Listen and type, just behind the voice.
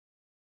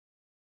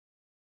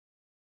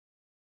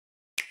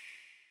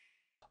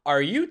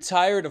Are you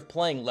tired of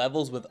playing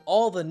levels with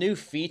all the new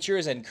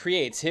features and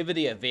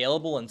creativity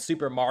available in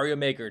Super Mario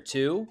Maker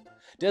 2?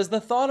 Does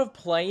the thought of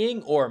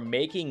playing or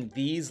making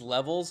these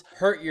levels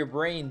hurt your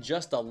brain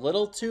just a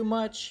little too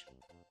much?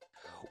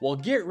 Well,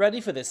 get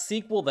ready for the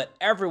sequel that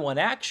everyone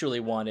actually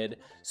wanted,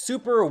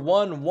 Super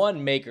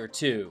 1-1 Maker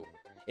 2.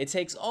 It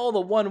takes all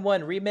the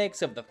 1-1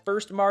 remakes of the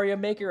first Mario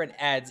Maker and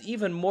adds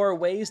even more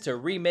ways to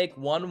remake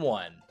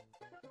 1-1.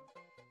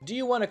 Do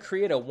you want to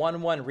create a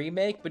 1-1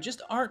 remake but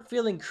just aren't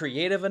feeling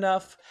creative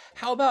enough?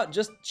 How about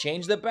just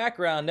change the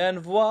background and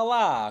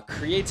voila,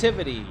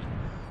 creativity?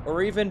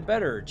 Or even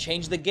better,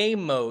 change the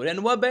game mode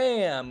and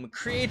wabam,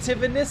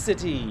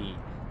 creativinicity!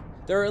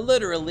 There are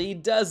literally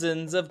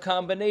dozens of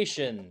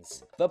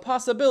combinations. The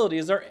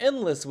possibilities are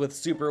endless with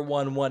Super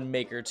 1-1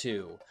 Maker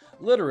 2.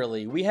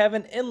 Literally, we have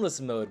an endless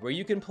mode where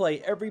you can play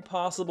every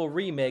possible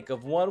remake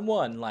of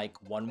 1-1 like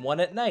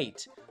 1-1 at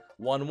night,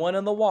 1-1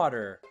 in the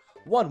water,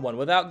 1-1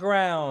 without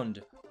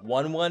ground,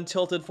 1-1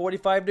 tilted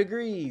 45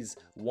 degrees,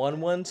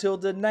 1-1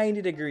 tilted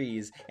 90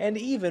 degrees, and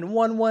even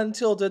 1-1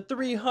 tilted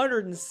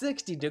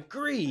 360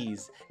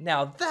 degrees.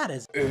 Now that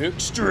is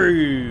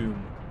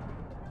extreme!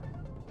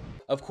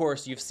 Of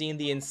course, you've seen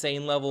the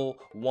insane level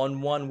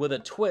 1-1 with a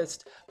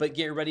twist, but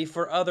get ready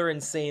for other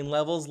insane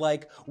levels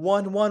like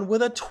 1-1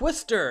 with a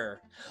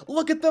twister!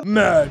 Look at the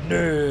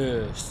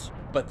madness!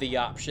 But the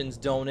options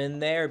don't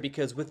end there,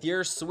 because with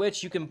your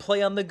Switch you can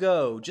play on the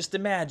go. Just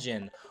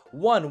imagine,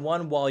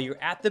 1-1 while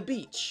you're at the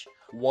beach,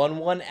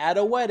 1-1 at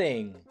a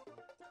wedding,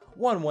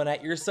 1-1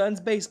 at your son's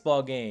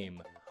baseball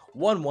game,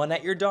 1-1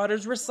 at your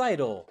daughter's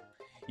recital.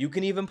 You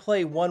can even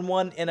play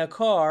 1-1 in a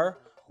car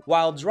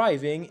while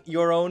driving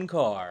your own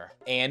car.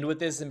 And with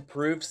this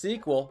improved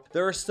sequel,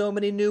 there are so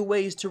many new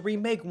ways to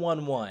remake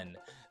 1-1.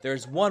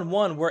 There's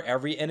 1-1 where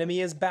every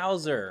enemy is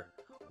Bowser,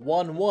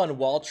 1-1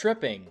 while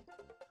tripping,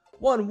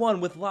 1-1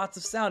 with lots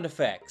of sound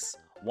effects,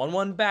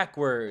 1-1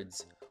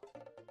 backwards,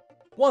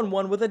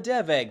 1-1 with a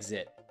dev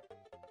exit.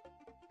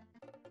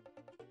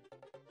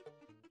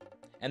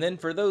 And then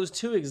for those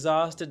too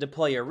exhausted to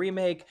play a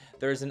remake,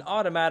 there's an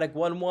automatic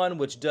 1-1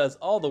 which does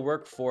all the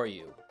work for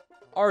you.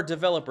 Our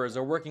developers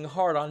are working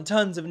hard on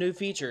tons of new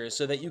features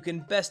so that you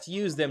can best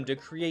use them to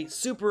create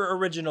super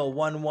original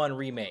 1-1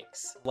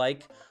 remakes,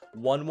 like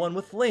 1-1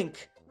 with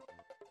Link,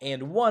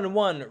 and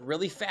 1-1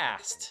 really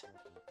fast.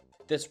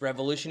 This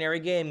revolutionary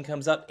game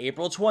comes out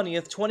April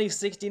 20th,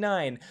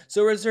 2069,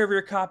 so reserve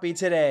your copy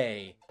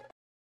today.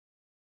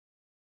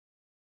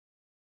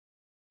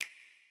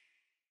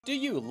 Do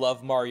you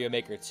love Mario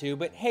Maker 2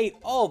 but hate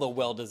all the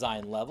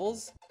well-designed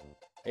levels?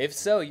 If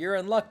so, you're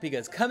in luck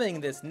because coming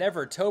this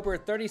Nevertober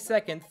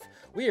 32nd,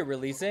 we are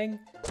releasing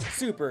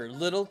Super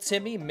Little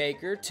Timmy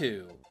Maker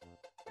 2.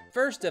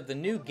 First of the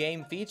new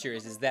game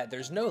features is that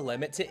there's no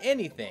limit to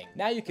anything.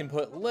 Now you can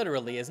put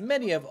literally as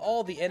many of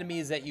all the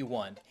enemies that you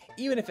want,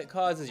 even if it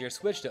causes your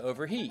Switch to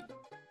overheat.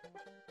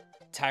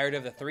 Tired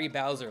of the 3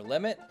 Bowser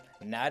limit?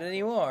 Not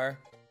anymore.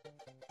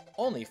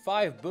 Only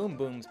 5 Boom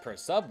Booms per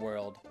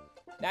subworld.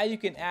 Now you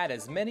can add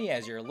as many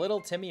as your little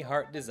Timmy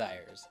heart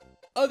desires.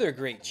 Other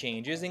great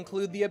changes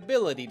include the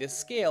ability to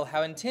scale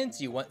how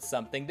intense you want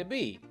something to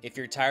be. If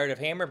you're tired of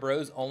Hammer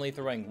Bros only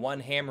throwing 1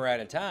 hammer at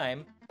a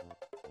time,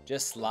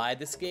 just slide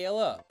the scale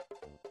up.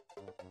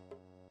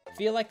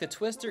 Feel like the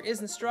twister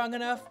isn't strong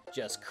enough?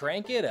 Just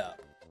crank it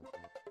up.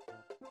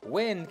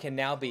 Wind can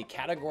now be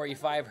Category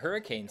 5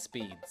 hurricane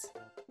speeds.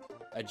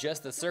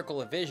 Adjust the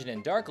circle of vision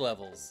in dark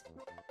levels.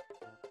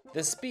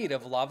 The speed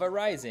of lava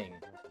rising.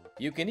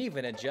 You can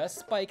even adjust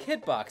spike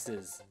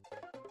hitboxes.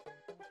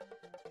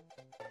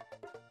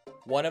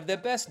 One of the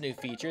best new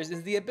features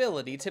is the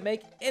ability to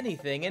make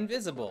anything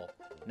invisible.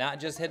 Not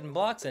just hidden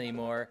blocks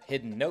anymore,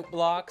 hidden note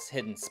blocks,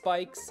 hidden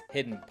spikes,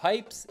 hidden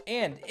pipes,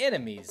 and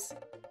enemies.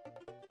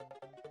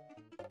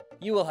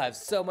 You will have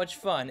so much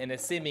fun in a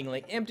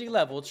seemingly empty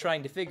level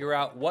trying to figure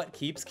out what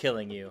keeps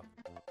killing you.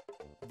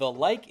 The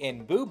like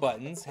and boo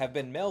buttons have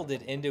been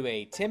melded into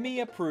a Timmy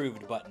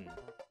approved button.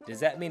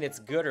 Does that mean it's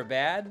good or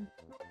bad?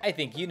 I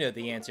think you know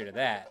the answer to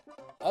that.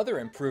 Other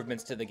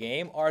improvements to the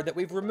game are that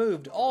we've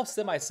removed all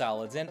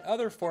semi-solids and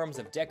other forms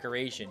of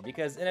decoration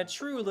because in a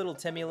true Little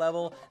Timmy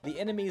level, the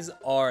enemies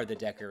are the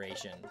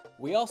decoration.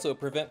 We also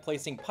prevent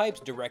placing pipes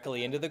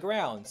directly into the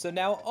ground, so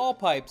now all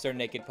pipes are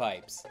naked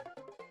pipes.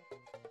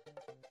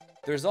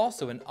 There's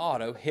also an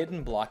auto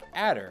hidden block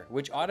adder,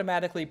 which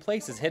automatically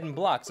places hidden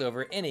blocks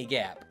over any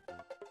gap.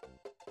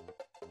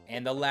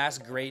 And the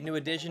last great new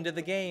addition to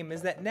the game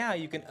is that now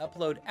you can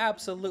upload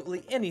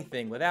absolutely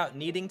anything without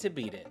needing to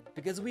beat it.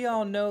 Because we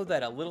all know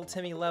that a Little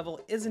Timmy level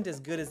isn't as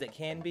good as it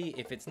can be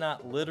if it's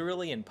not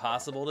literally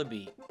impossible to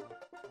beat.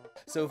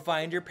 So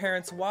find your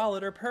parents'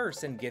 wallet or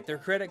purse and get their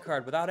credit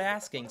card without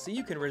asking so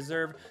you can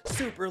reserve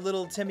Super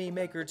Little Timmy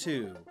Maker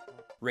 2.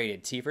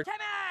 Rated T for Timmy!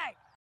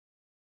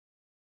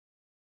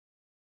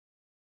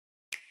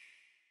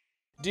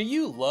 Do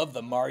you love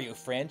the Mario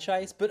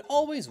franchise but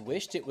always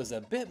wished it was a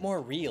bit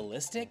more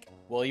realistic?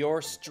 Well,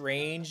 your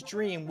strange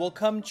dream will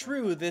come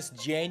true this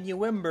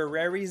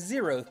January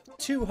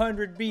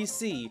 0200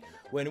 BC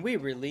when we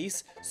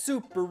release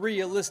Super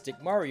Realistic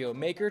Mario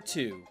Maker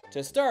 2.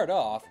 To start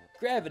off,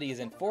 gravity is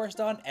enforced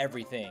on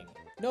everything.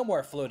 No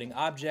more floating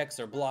objects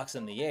or blocks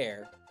in the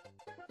air.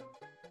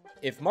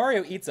 If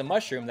Mario eats a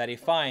mushroom that he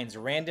finds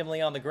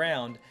randomly on the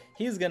ground,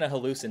 he's gonna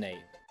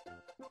hallucinate.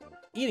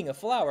 Eating a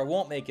flower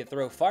won't make you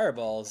throw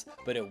fireballs,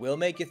 but it will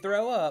make you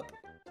throw up.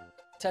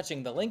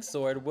 Touching the Link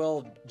Sword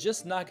will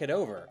just knock it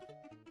over.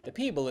 The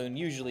P-Balloon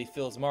usually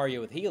fills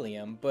Mario with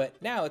helium, but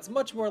now it's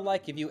much more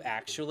like if you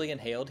actually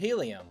inhaled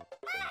helium.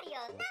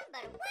 Mario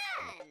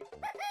 #1!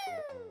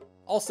 Woohoo!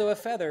 Also, a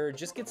feather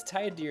just gets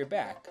tied to your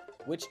back,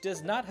 which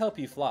does not help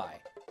you fly.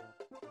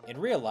 In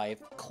real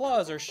life,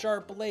 claws are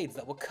sharp blades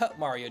that will cut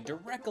Mario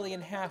directly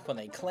in half when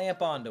they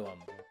clamp onto him.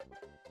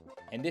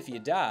 And if you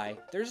die,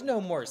 there's no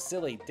more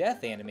silly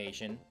death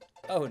animation.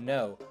 Oh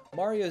no,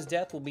 Mario's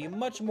death will be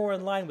much more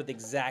in line with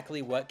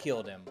exactly what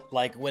killed him.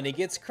 Like when he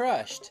gets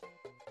crushed,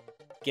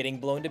 getting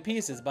blown to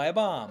pieces by a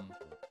bomb.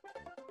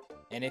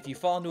 And if you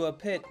fall into a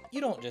pit,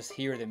 you don't just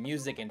hear the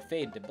music and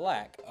fade to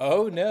black.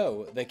 Oh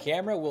no, the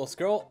camera will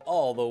scroll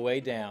all the way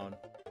down.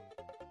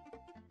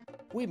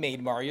 We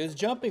made Mario's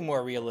jumping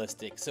more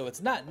realistic, so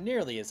it's not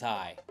nearly as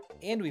high.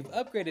 And we've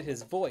upgraded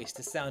his voice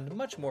to sound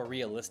much more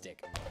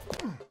realistic.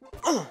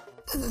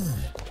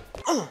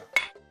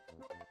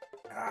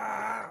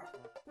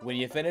 When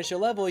you finish a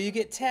level, you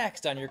get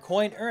taxed on your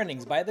coin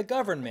earnings by the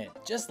government,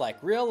 just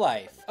like real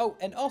life. Oh,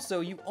 and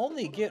also you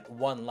only get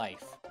one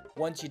life.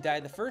 Once you die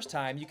the first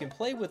time, you can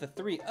play with the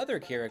 3 other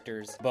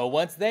characters, but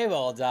once they've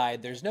all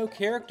died, there's no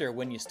character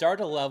when you start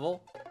a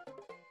level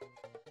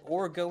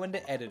or go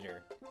into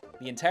editor.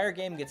 The entire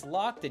game gets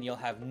locked and you'll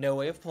have no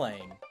way of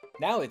playing.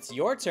 Now it's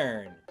your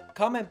turn.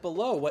 Comment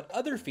below what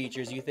other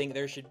features you think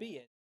there should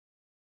be.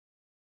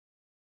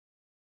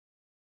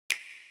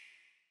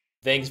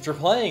 Thanks for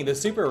playing the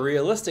Super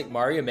Realistic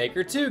Mario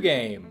Maker 2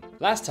 game!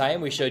 Last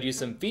time we showed you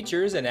some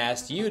features and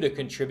asked you to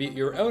contribute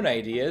your own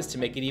ideas to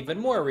make it even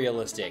more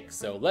realistic,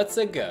 so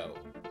let's-a go!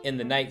 In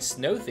the night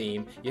snow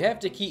theme, you have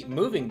to keep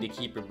moving to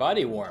keep your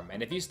body warm,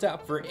 and if you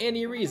stop for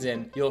any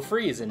reason, you'll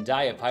freeze and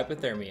die of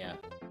hypothermia.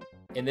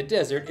 In the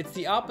desert, it's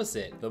the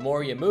opposite. The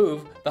more you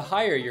move, the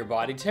higher your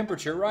body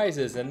temperature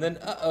rises, and then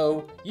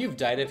uh-oh, you've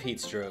died of heat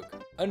stroke.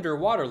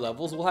 Underwater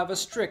levels will have a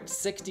strict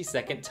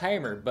 60-second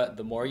timer, but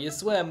the more you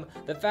swim,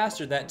 the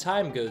faster that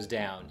time goes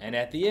down, and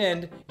at the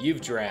end, you've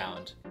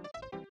drowned.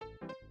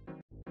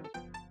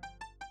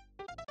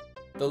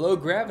 The low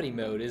gravity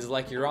mode is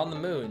like you're on the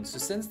moon, so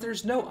since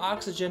there's no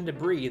oxygen to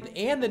breathe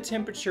and the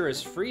temperature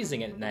is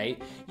freezing at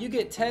night, you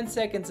get 10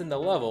 seconds in the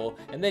level,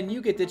 and then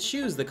you get to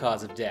choose the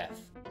cause of death.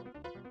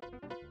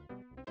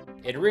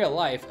 In real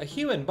life, a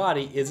human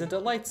body isn't a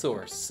light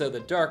source, so the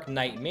Dark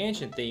Knight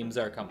Mansion themes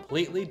are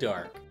completely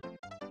dark.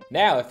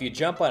 Now, if you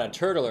jump on a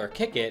turtle or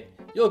kick it,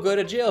 you'll go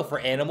to jail for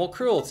animal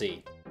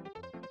cruelty.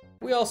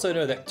 We also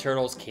know that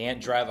turtles can't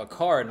drive a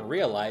car in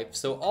real life,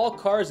 so all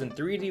cars in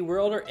 3D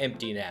World are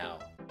empty now.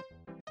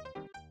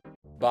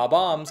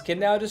 Bob-ombs can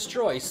now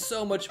destroy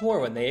so much more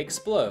when they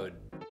explode.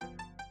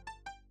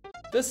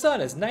 The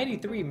sun is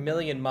 93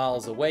 million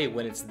miles away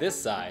when it's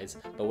this size,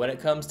 but when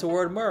it comes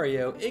toward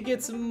Mario, it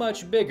gets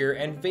much bigger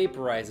and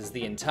vaporizes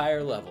the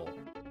entire level.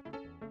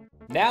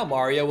 Now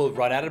Mario will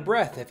run out of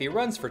breath if he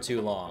runs for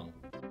too long.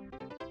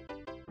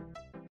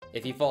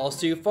 If he falls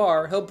too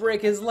far, he'll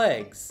break his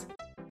legs.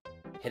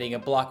 Hitting a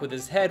block with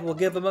his head will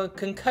give him a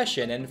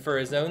concussion, and for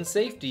his own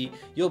safety,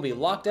 you'll be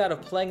locked out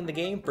of playing the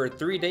game for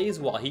 3 days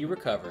while he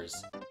recovers.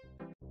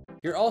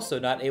 You're also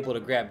not able to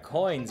grab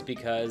coins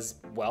because,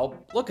 well,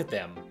 look at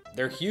them.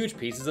 They're huge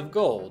pieces of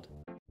gold.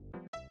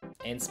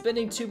 And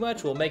spending too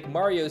much will make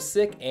Mario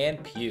sick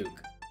and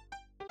puke.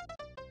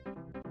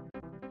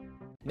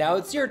 Now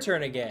it's your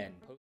turn again.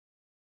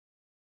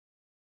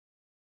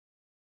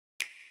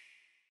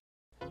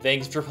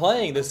 Thanks for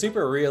playing the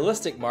Super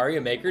Realistic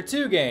Mario Maker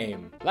 2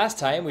 game! Last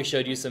time we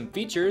showed you some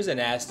features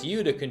and asked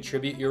you to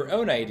contribute your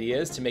own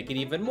ideas to make it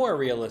even more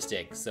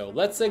realistic, so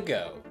let's-a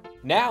go!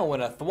 Now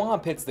when a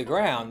thwomp hits the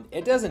ground,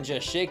 it doesn't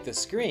just shake the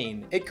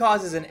screen, it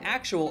causes an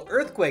actual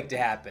earthquake to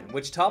happen,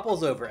 which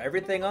topples over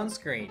everything on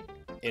screen.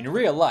 In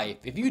real life,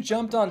 if you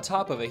jumped on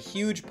top of a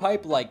huge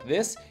pipe like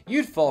this,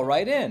 you'd fall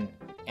right in,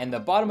 and the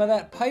bottom of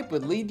that pipe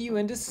would lead you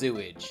into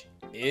sewage.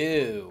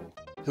 Ew.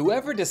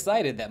 Whoever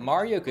decided that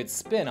Mario could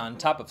spin on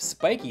top of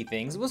spiky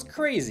things was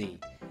crazy.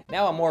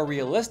 Now a more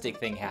realistic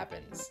thing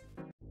happens.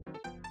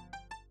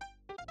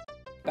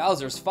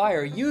 Bowser's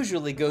fire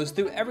usually goes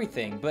through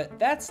everything, but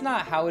that's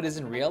not how it is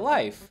in real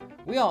life.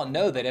 We all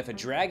know that if a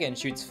dragon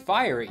shoots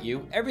fire at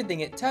you, everything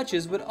it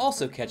touches would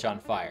also catch on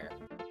fire.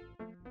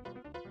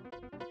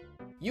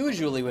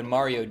 Usually when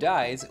Mario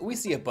dies, we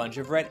see a bunch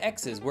of red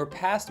X's where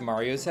past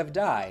Marios have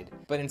died,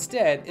 but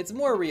instead, it's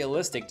more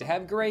realistic to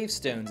have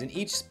gravestones in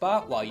each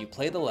spot while you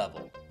play the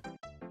level.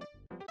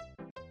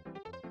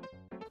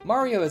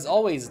 Mario has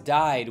always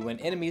died when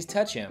enemies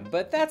touch him,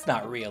 but that's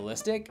not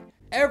realistic.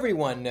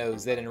 Everyone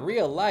knows that in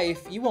real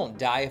life, you won't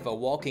die if a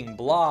walking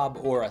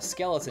blob or a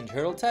skeleton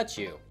turtle touch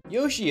you.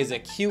 Yoshi is a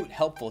cute,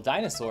 helpful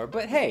dinosaur,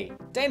 but hey,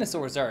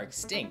 dinosaurs are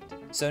extinct.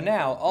 So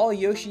now, all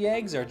Yoshi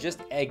eggs are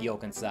just egg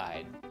yolk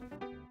inside.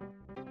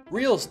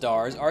 Real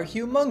stars are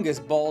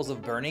humongous balls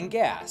of burning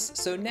gas,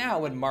 so now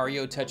when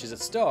Mario touches a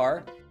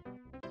star,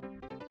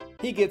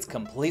 he gets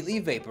completely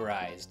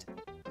vaporized.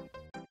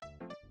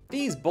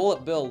 These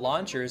bullet bill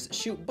launchers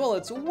shoot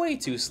bullets way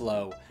too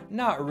slow,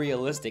 not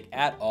realistic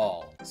at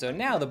all. So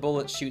now the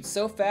bullets shoot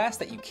so fast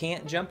that you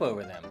can't jump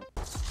over them.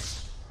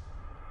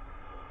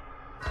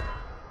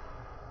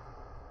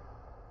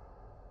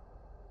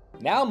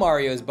 Now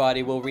Mario's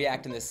body will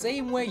react in the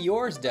same way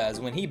yours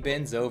does when he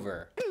bends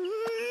over.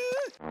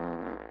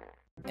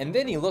 And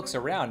then he looks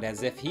around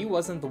as if he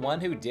wasn't the one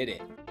who did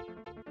it.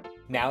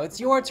 Now it's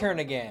your turn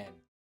again.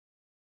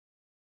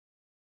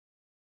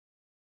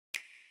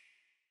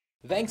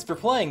 Thanks for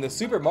playing the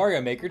Super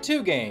Mario Maker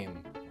 2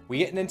 game.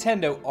 We at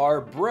Nintendo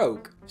are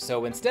broke,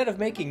 so instead of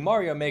making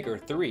Mario Maker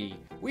 3,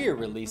 we are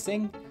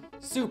releasing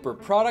Super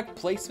Product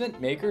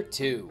Placement Maker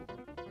 2.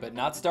 But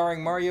not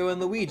starring Mario and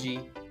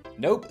Luigi.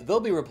 Nope, they'll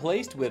be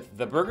replaced with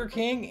the Burger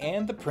King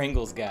and the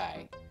Pringles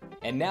guy.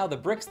 And now the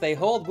bricks they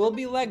hold will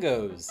be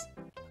Legos.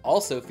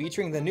 Also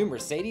featuring the new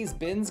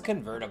Mercedes-Benz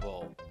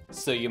convertible.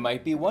 So you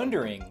might be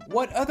wondering,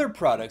 what other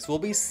products will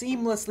be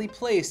seamlessly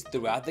placed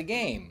throughout the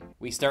game?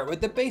 We start with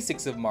the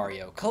basics of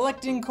Mario,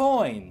 collecting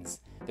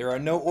coins. There are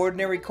no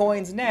ordinary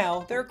coins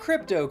now, they're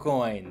crypto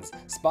coins,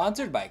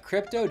 sponsored by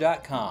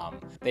Crypto.com.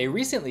 They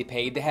recently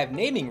paid to have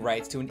naming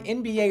rights to an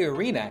NBA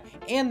arena,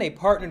 and they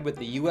partnered with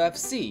the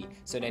UFC,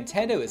 so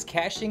Nintendo is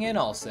cashing in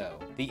also.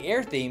 The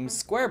air-themed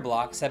square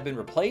blocks have been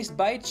replaced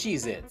by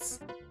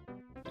Cheez-Its.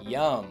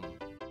 Yum.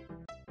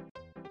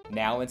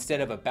 Now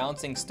instead of a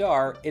bouncing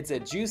star, it's a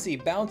juicy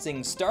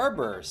bouncing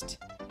starburst.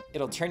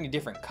 It'll turn you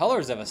different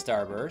colors of a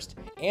starburst,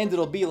 and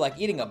it'll be like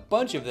eating a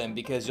bunch of them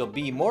because you'll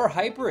be more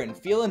hyper and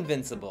feel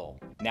invincible.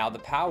 Now the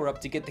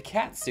power-up to get the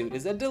cat suit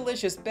is a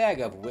delicious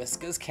bag of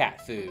Whiskas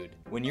cat food.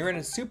 When you're in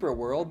a super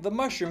world, the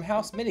Mushroom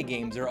House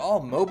minigames are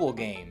all mobile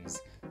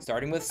games,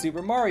 starting with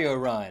Super Mario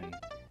Run.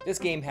 This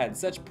game had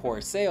such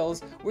poor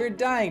sales, we're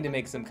dying to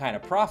make some kind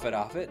of profit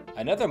off it.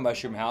 Another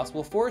Mushroom House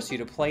will force you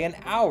to play an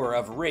hour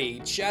of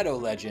Raid Shadow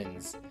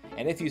Legends.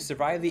 And if you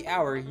survive the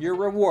hour, you're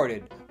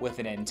rewarded with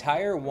an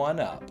entire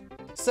 1-up.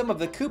 Some of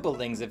the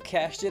Koopalings have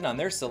cashed in on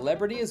their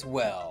celebrity as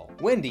well.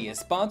 Wendy is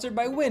sponsored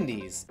by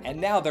Wendy's, and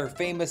now their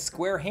famous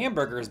square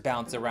hamburgers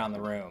bounce around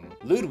the room.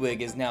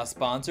 Ludwig is now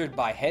sponsored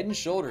by Head &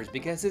 Shoulders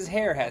because his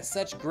hair has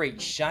such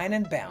great shine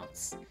and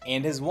bounce.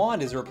 And his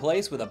wand is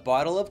replaced with a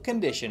bottle of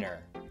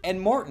conditioner. And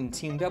Morton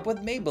teamed up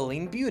with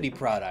Maybelline beauty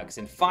products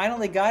and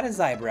finally got his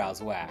eyebrows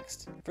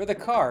waxed. For the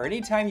car,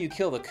 anytime you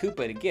kill the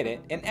Koopa to get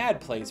it, an ad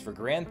plays for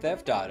Grand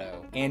Theft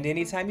Auto. And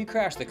anytime you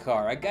crash the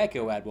car, a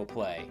Geico ad will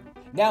play.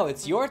 Now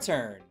it's your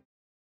turn!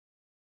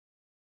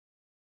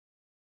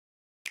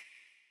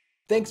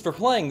 Thanks for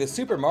playing the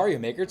Super Mario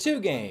Maker 2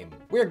 game!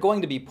 We're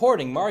going to be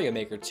porting Mario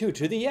Maker 2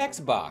 to the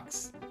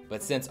Xbox.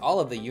 But since all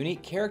of the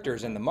unique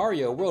characters in the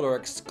Mario world are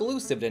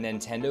exclusive to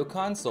Nintendo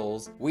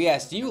consoles, we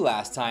asked you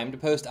last time to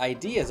post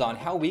ideas on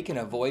how we can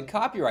avoid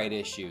copyright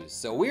issues,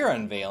 so we're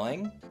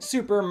unveiling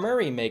Super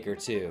Murray Maker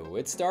 2.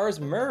 It stars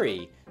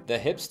Murray, the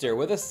hipster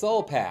with a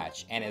soul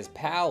patch, and his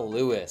pal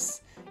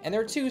Lewis. And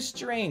they're two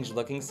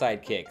strange-looking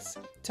sidekicks,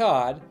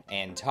 Todd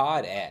and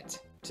Toadette.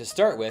 To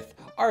start with,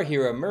 our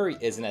hero Murray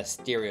isn't a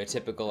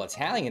stereotypical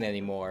Italian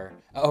anymore.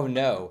 Oh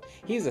no,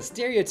 he's a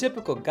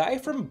stereotypical guy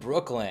from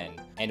Brooklyn.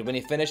 And when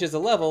he finishes a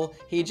level,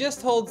 he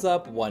just holds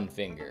up one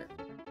finger.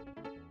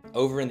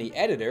 Over in the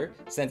editor,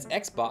 since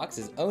Xbox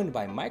is owned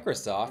by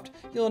Microsoft,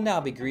 you'll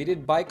now be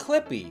greeted by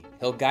Clippy.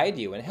 He'll guide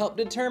you and help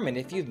determine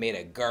if you've made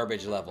a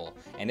garbage level.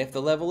 And if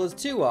the level is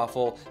too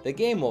awful, the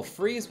game will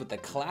freeze with the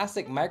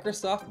classic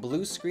Microsoft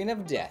blue screen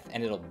of death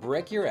and it'll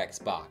brick your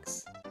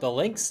Xbox. The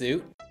Link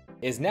suit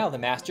is now the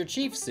Master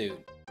Chief suit.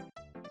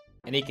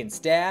 And he can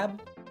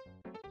stab,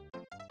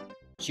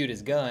 shoot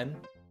his gun,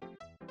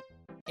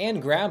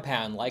 and ground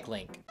pound like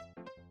Link.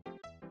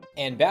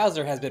 And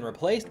Bowser has been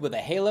replaced with a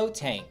Halo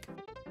tank.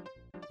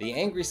 The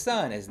Angry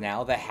Sun is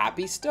now the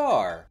Happy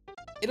Star.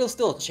 It'll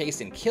still chase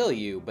and kill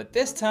you, but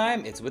this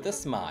time it's with a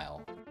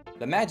smile.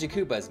 The Magic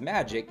Koopa's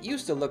magic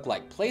used to look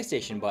like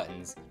PlayStation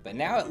buttons, but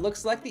now it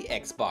looks like the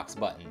Xbox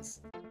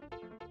buttons.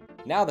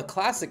 Now the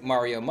classic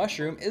Mario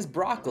mushroom is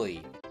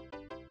broccoli,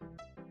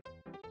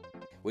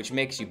 which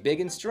makes you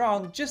big and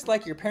strong just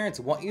like your parents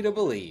want you to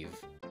believe.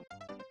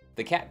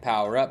 The cat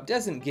power-up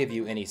doesn't give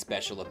you any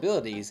special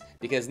abilities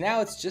because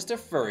now it's just a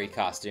furry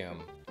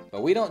costume.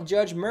 But we don't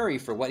judge Murray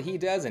for what he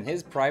does in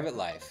his private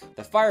life.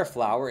 The fire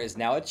flower is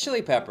now a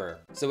chili pepper,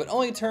 so it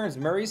only turns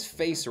Murray's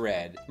face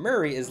red.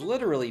 Murray is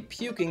literally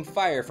puking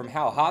fire from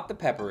how hot the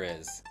pepper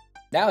is.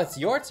 Now it's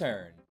your turn!